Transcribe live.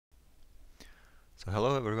So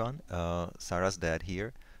hello everyone, Sarah's dad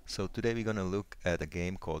here. So today we're gonna look at a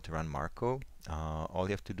game called Run Marco. All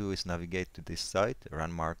you have to do is navigate to this site,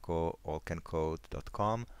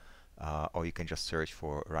 runmarcoallcancode.com, or you can just search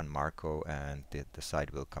for Run Marco and the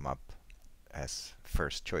site will come up as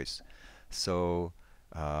first choice. So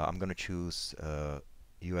I'm gonna choose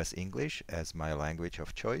US English as my language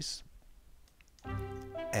of choice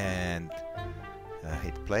and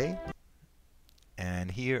hit play.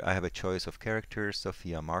 And here I have a choice of characters,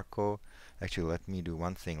 Sofia, Marco. Actually, let me do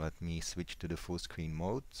one thing. Let me switch to the full screen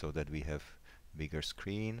mode so that we have bigger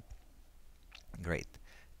screen. Great.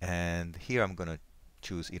 And here I'm gonna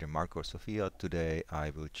choose either Marco or Sofia. Today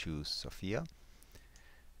I will choose Sofia.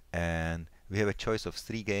 And we have a choice of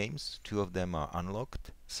 3 games. 2 of them are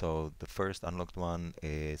unlocked. So the first unlocked one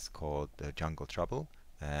is called Jungle Trouble,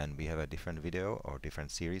 and we have a different video or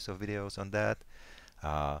different series of videos on that.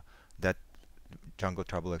 That Jungle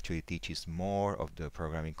Trouble actually teaches more of the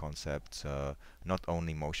programming concepts, not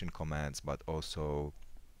only motion commands but also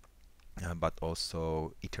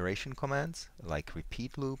iteration commands like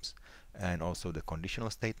repeat loops, and also the conditional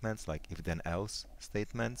statements like if then else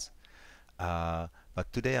statements. But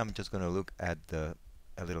today I'm just going to look at a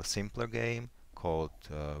little simpler game called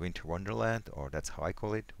Winter Wonderland, or that's how I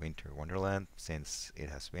call it, Winter Wonderland, since it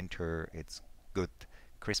has winter. It's good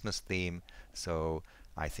Christmas theme, so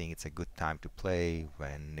I think it's a good time to play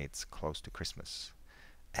when it's close to Christmas.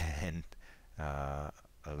 And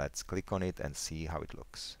let's click on it and see how it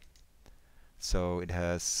looks. So it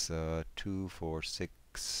has 2, 4,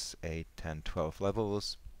 6, 8, 10, 12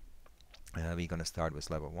 levels. We're gonna start with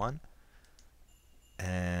level 1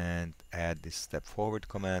 and add this step forward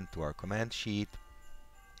command to our command sheet.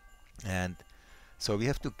 And so we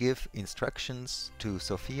have to give instructions to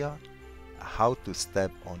Sofia how to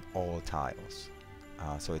step on all tiles.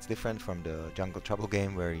 So it's different from the Jungle Trouble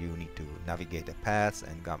game where you need to navigate a path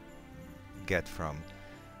and get from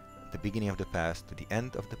the beginning of the path to the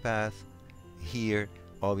end of the path. Here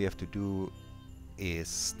all we have to do is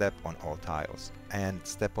step on all tiles and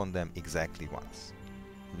step on them exactly once.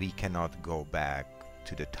 We cannot go back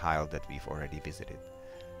to the tile that we've already visited.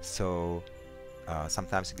 So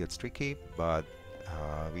sometimes it gets tricky, but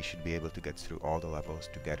we should be able to get through all the levels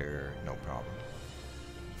together, no problem.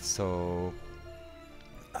 So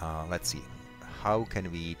let's see, how can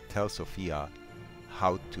we tell Sofia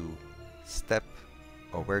how to step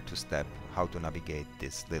or where to step, how to navigate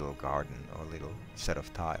this little garden or little set of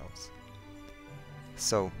tiles.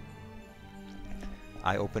 So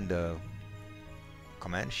I open the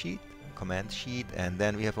command sheet, and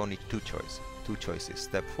then we have only two choices,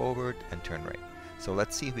 step forward and turn right. So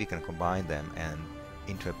let's see if we can combine them and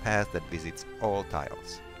into a path that visits all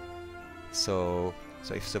tiles. So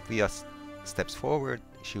if Sofia steps forward,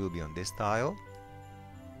 she will be on this tile,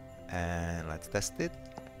 and let's test it.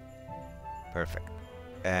 Perfect.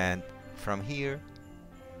 And from here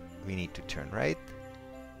we need to turn right,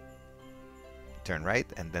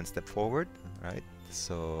 and then step forward, right?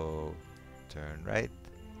 So turn right,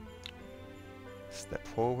 step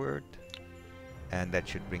forward, and that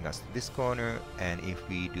should bring us to this corner. And if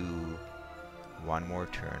we do one more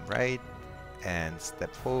turn right and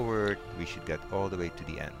step forward, we should get all the way to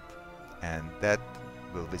the end, and that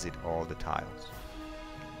will visit all the tiles.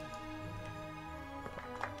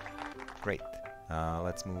 Great.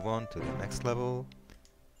 Let's move on to the next level.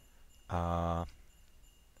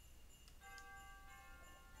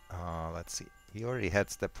 Let's see. We already had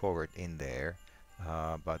step forward in there,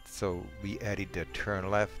 but so we added the turn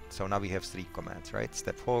left. So now we have 3 commands, right?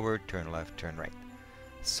 Step forward, turn left, turn right.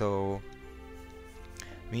 So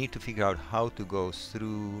we need to figure out how to go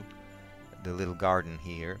through the little garden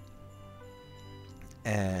here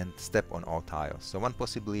and step on all tiles. So one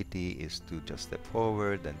possibility is to just step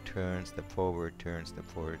forward, then turn, step forward, turn, step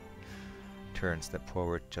forward, turn, step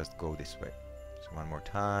forward, just go this way. So one more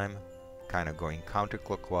time, kind of going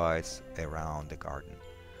counterclockwise around the garden.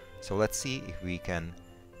 So let's see if we can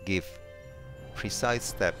give precise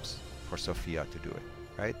steps for Sofia to do it,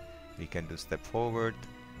 right? We can do step forward,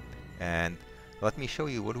 and let me show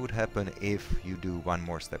you what would happen if you do one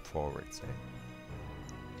more step forward, say.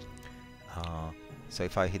 So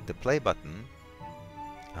if I hit the play button,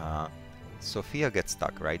 Sofia gets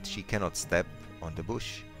stuck, right? She cannot step on the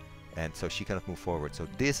bush, and so she cannot move forward. So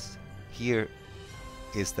this here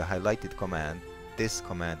is the highlighted command. This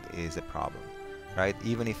command is a problem, right?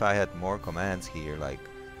 Even if I had more commands here, like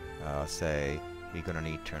say we're gonna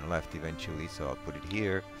need turn left eventually, so I'll put it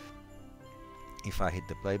here. If I hit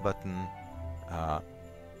the play button,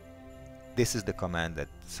 this is the command that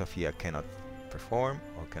Sofia cannot perform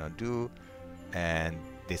or cannot do, and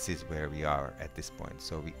this is where we are at this point.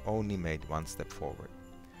 So we only made one step forward.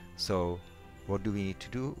 So what do we need to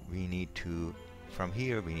do? We need to, from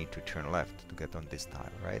here, we need to turn left to get on this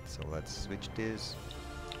tile, right? So let's switch this.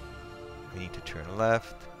 We need to turn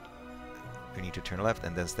left. We need to turn left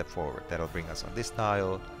and then step forward. That'll bring us on this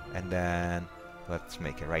tile. And then let's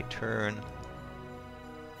make a right turn.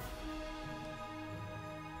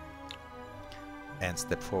 And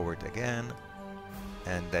step forward again.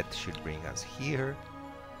 And that should bring us here.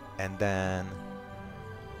 And then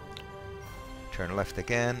turn left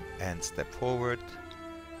again and step forward.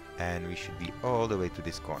 And we should be all the way to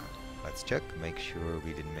this corner. Let's check, make sure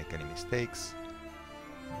we didn't make any mistakes.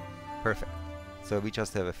 Perfect. So we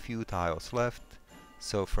just have a few tiles left.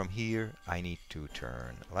 So from here I need to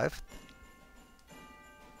turn left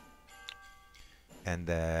and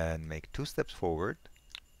then make 2 steps forward.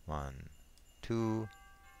 1, 2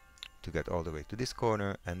 to get all the way to this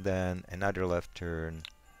corner, and then another left turn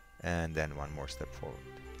and then 1 more step forward.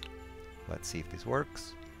 Let's see if this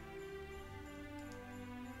works.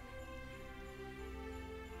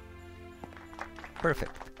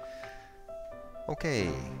 Perfect.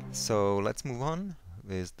 Okay, so let's move on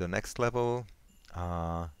with the next level.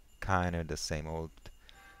 Kind of the same old,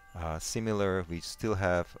 similar. We still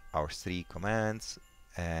have our 3 commands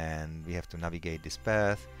and we have to navigate this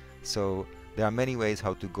path. So there are many ways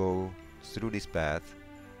how to go through this path.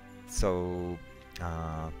 So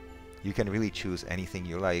you can really choose anything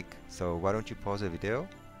you like. So why don't you pause the video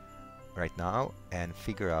right now and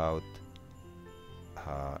figure out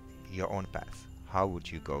your own path. How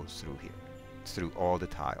would you go through here, through all the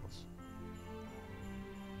tiles?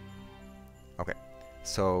 Okay,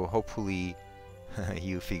 so hopefully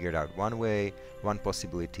you figured out one way. One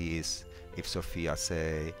possibility is if Sophia,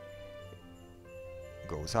 say,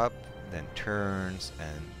 goes up, then turns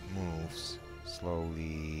and moves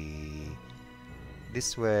slowly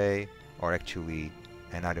this way, or actually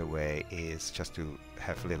another way is just to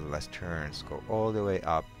have a little less turns, go all the way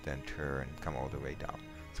up, then turn, come all the way down.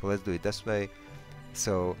 So let's do it this way.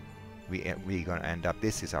 So we're gonna end up,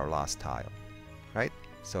 this is our last tile, right?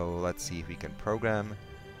 So let's see if we can program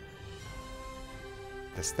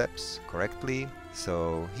the steps correctly.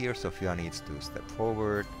 So here Sophia needs to step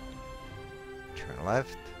forward, turn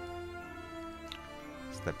left,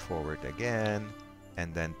 step forward again,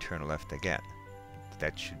 and then turn left again.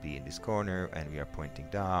 That should be in this corner, and we are pointing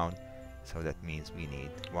down, so that means we need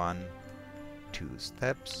 1, 2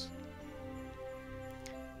 steps,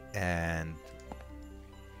 and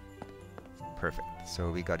perfect. So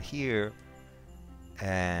we got here,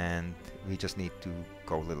 and we just need to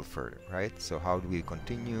go a little further, right? So how do we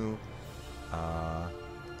continue?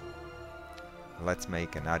 Let's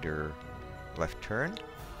make another left turn,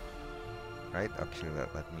 right? Actually,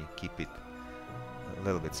 let me keep it a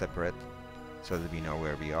little bit separate so that we know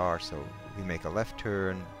where we are. So we make a left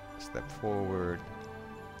turn, step forward,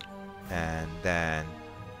 and then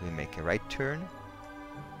we make a right turn.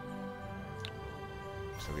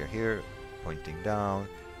 So we are here, pointing down,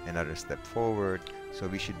 another step forward, so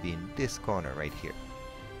we should be in this corner right here.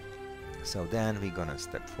 So then we're gonna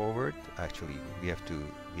step forward. Actually, we're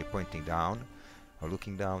pointing down or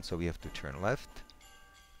looking down, so we have to turn left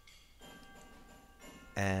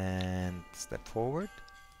and step forward,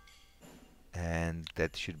 and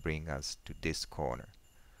that should bring us to this corner.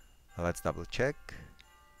 Let's double check.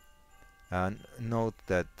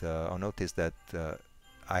 Notice that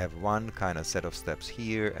I have one kind of set of steps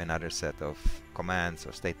here, another set of commands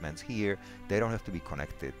or statements here. They don't have to be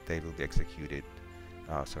connected, they will be executed.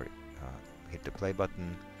 Hit the play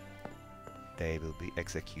button. They will be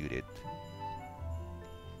executed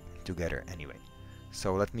together anyway.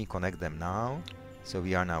 So let me connect them now. So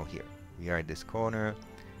we are now here. We are at this corner,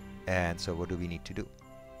 and so what do we need to do?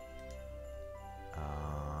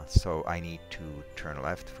 So I need to turn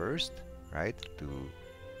left first, right, to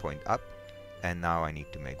point up. And now I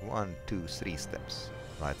need to make 1, 2, 3 steps.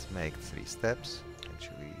 Let's make 3 steps.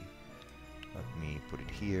 Actually, let me put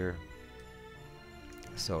it here.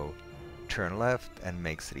 So turn left and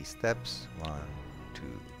make 3 steps. 1, 2,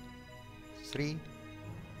 3.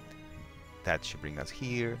 That should bring us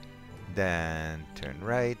here. Then turn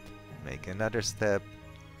right, make another step.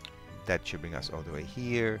 That should bring us all the way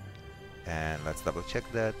here. And let's double check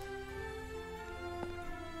that.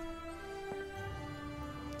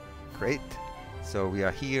 Great. So we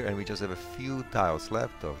are here and we just have a few tiles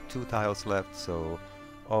left, or 2 tiles left, so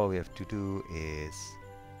all we have to do is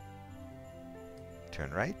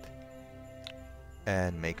turn right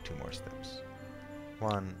and make 2 more steps.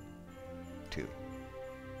 1, 2.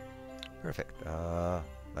 Perfect.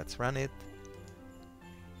 Let's run it.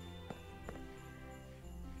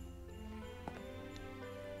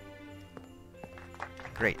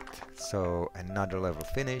 Great. So another level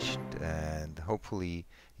finished, and hopefully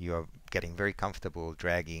you are getting very comfortable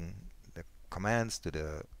dragging the commands to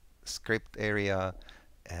the script area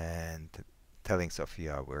and telling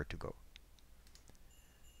Sophia where to go.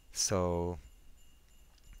 So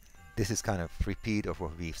this is kind of repeat of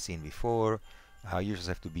what we've seen before. You just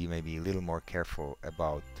have to be maybe a little more careful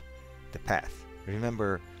about the path.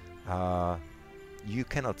 Remember, you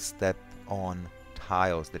cannot step on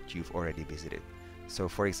tiles that you've already visited. So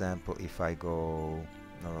for example, if I go,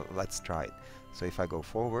 no, let's try it. So if I go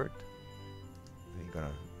forward, we're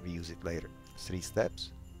gonna reuse it later. 3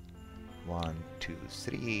 steps, 1, 2,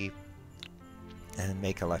 3, and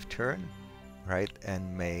make a left turn, right?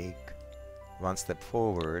 And make 1 step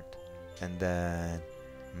forward, and then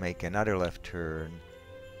make another left turn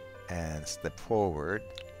and step forward.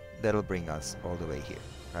 That'll bring us all the way here,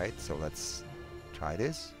 right? So let's try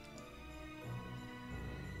this.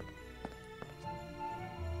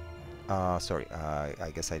 Sorry,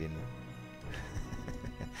 I guess I didn't.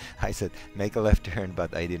 I said make a left turn,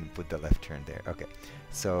 but I didn't put the left turn there. Okay,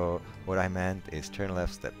 so what I meant is turn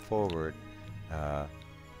left, step forward, and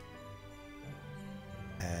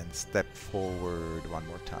step forward 1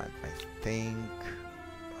 more time. I think.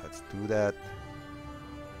 Let's do that.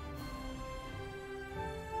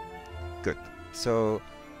 Good. So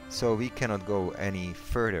we cannot go any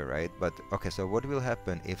further, right? But okay, so what will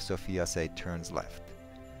happen if Sophia say turns left?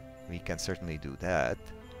 We can certainly do that,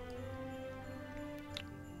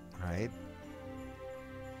 right?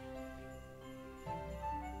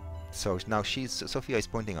 So now Sophia is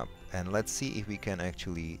pointing up, and let's see if we can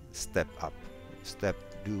actually step up.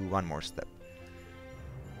 Do 1 more step.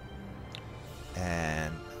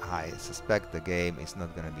 And I suspect the game is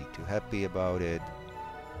not gonna be too happy about it.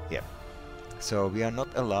 Yeah. So we are not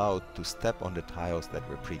allowed to step on the tiles that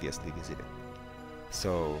were previously visited.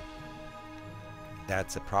 So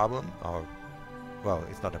that's a problem, or well,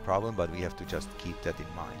 it's not a problem, but we have to just keep that in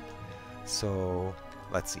mind. So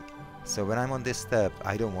let's see. So when I'm on this step,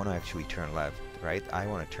 I don't want to actually turn left, right? I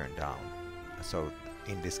want to turn down. So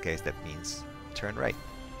in this case, that means turn right.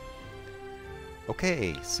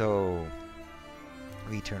 Okay, so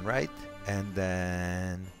we turn right and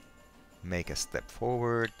then make a step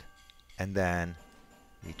forward, and then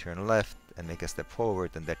we turn left and make a step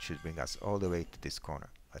forward, and that should bring us all the way to this corner.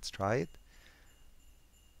 Let's try it.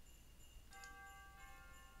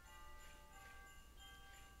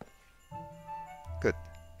 Good.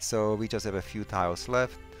 So we just have a few tiles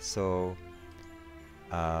left, so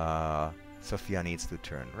Sophia needs to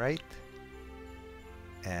turn right,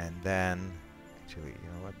 and then actually, you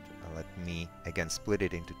know what, let me again split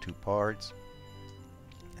it into 2 parts.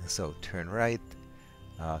 And so turn right,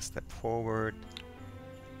 step forward,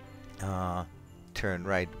 turn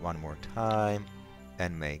right 1 more time,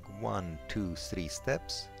 and make 1, 2, 3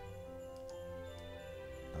 steps.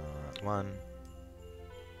 1,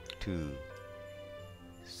 2,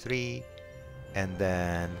 3, and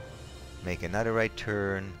then make another right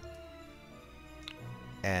turn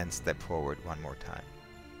and step forward 1 more time.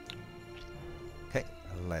 Okay,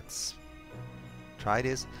 let's try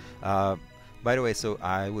this. By the way, so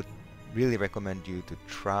I would really recommend you to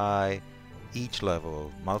try each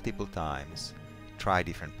level multiple times, try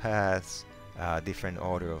different paths, different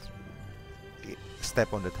order of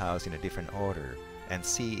step on the tiles in a different order, and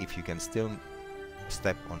see if you can still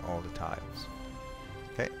step on all the tiles.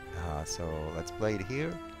 Okay, so let's play it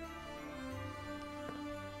here.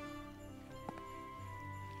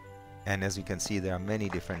 And as you can see, there are many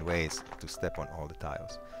different ways to step on all the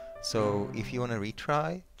tiles. So if you want to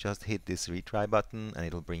retry, just hit this retry button and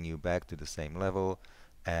it'll bring you back to the same level,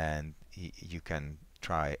 and you can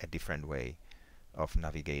try a different way of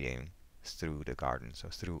navigating through the garden, so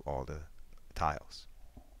through all the tiles.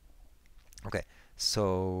 Okay,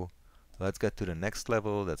 so let's get to the next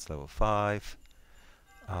level. That's level 5.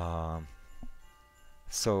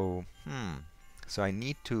 So I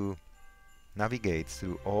need to navigate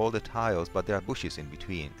through all the tiles, but there are bushes in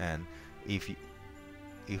between, and if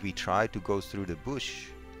we try to go through the bush,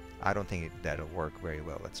 I don't think that'll work very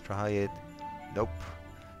well. Let's try it. Nope.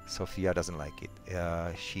 Sophia doesn't like it.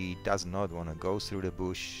 She does not want to go through the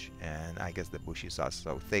bush, and I guess the bushes are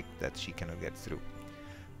so thick that she cannot get through.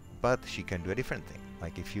 But she can do a different thing.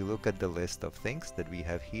 Like if you look at the list of things that we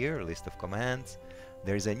have here, a list of commands,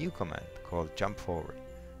 there is a new command called jump forward.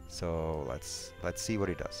 So let's see what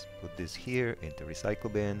it does. Put this here into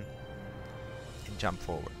recycle bin and jump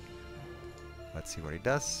forward. Let's see what it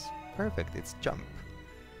does. Perfect, it's jump.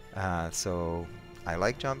 So I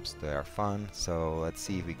like jumps, they are fun, so let's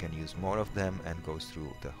see if we can use more of them and go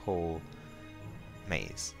through the whole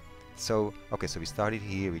maze. So, okay, so we started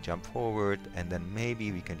here, we jump forward, and then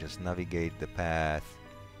maybe we can just navigate the path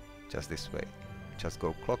just this way. Just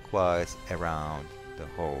go clockwise around the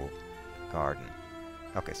whole garden.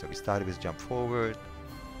 Okay, so we started with jump forward.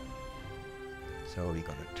 So we're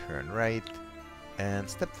gonna turn right and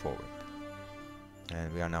step forward.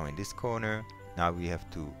 And we are now in this corner. Now we have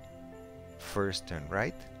to first turn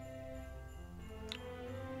right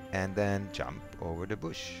and then jump over the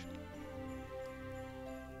bush.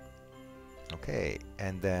 Okay,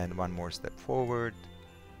 and then one more step forward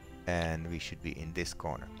and we should be in this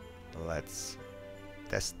corner. Let's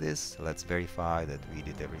test this. Let's verify that we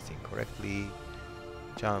did everything correctly.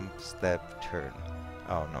 Jump, step, turn.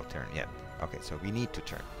 Oh, no turn yet. Okay, so we need to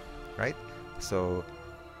turn, right? So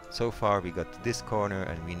far we got to this corner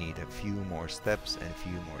and we need a few more steps and a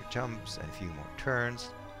few more jumps and a few more turns.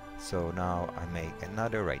 So now I make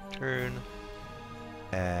another right turn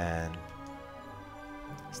and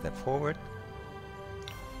step forward.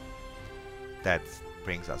 That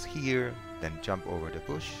brings us here. Then jump over the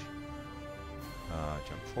bush.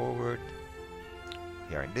 Jump forward.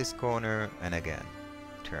 We are in this corner and again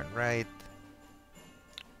turn right.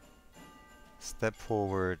 Step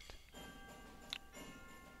forward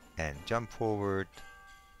and jump forward,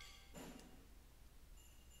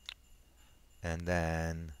 and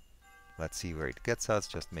then let's see where it gets us.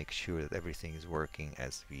 Just make sure that everything is working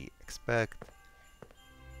as we expect.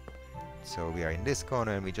 So we are in this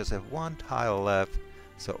corner and we just have one tile left,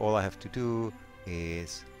 so all I have to do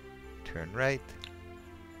is turn right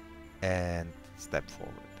and step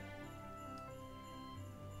forward.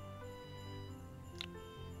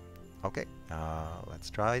 Okay,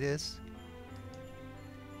 let's try this.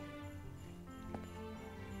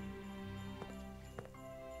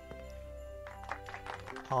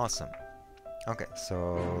 Awesome. Okay,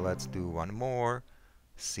 so let's do one more,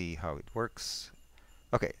 see how it works.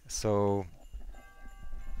 Okay, so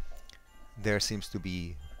there seems to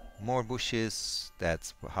be more bushes.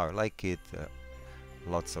 That's how I like it.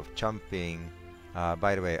 Lots of jumping.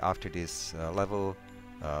 By the way, after this level,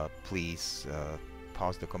 please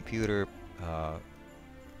pause the computer.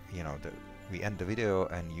 You know, we end the video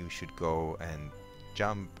and you should go and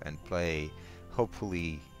jump and play.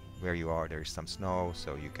 Hopefully where you are there's some snow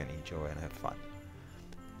so you can enjoy and have fun.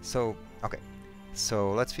 So okay,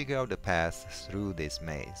 so let's figure out the path through this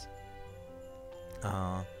maze.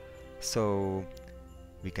 So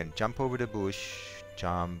we can jump over the bush,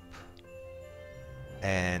 jump,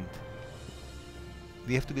 and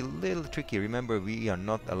we have to be a little tricky. Remember, we are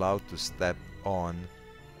not allowed to step on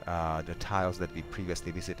the tiles that we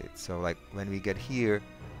previously visited. So like when we get here,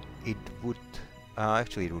 it would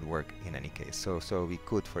actually it would work in any case. So we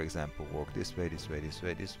could, for example, walk this way, this way, this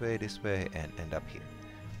way, this way, this way, and end up here.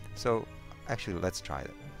 So actually let's try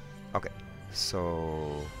that. Okay,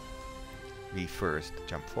 so we first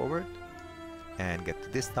jump forward and get to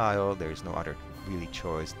this tile. There is no other really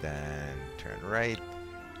choice than turn right,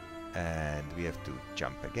 and we have to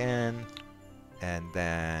jump again, and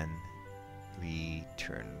then we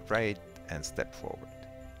turn right and step forward,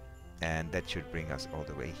 and that should bring us all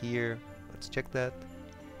the way here. Let's check that.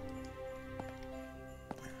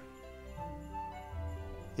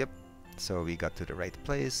 Yep, so we got to the right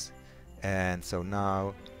place, and so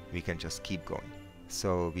now we can just keep going.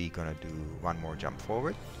 So we're gonna do one more jump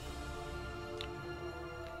forward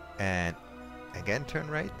and again turn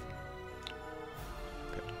right.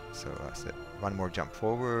 Okay, so I said one more jump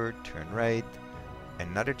forward, turn right,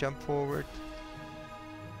 another jump forward,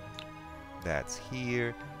 that's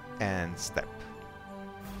here, and step.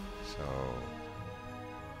 So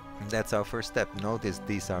that's our first step. Notice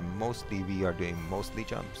these are mostly, we are doing mostly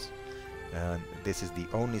jumps, and this is the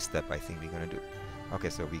only step I think we're gonna do. Okay,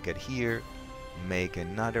 so we get here, make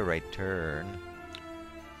another right turn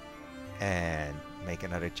and make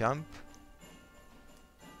another jump,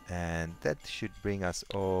 and that should bring us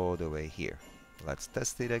all the way here. Let's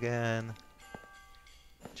test it again.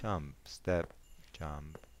 Jump, step,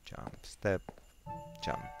 jump, jump, step,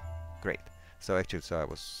 jump. Great. So actually, so I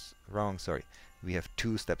was wrong, sorry. We have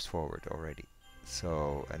 2 steps forward already.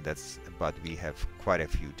 So, and that's, but we have quite a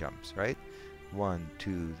few jumps, right? 1,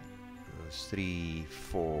 2, 3,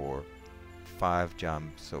 4, 5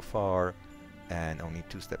 jumps so far, and only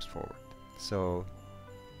 2 steps forward. So,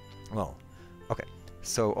 well, okay.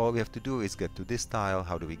 So all we have to do is get to this tile.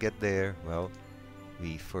 How do we get there? Well,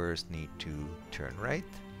 we first need to turn right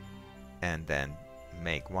and then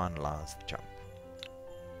make one last jump.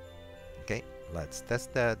 Okay, let's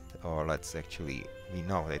test that, or let's actually, we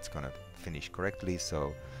know it's gonna finish correctly,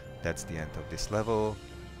 so that's the end of this level.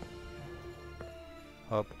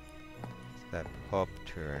 Hop, step, hop,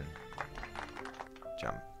 turn,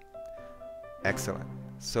 jump. Excellent.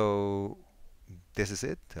 So this is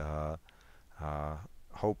it. Uh,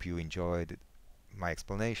 Hope you enjoyed my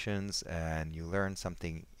explanations and you learned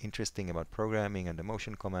something interesting about programming and the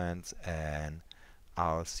motion commands, and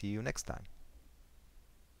I'll see you next time.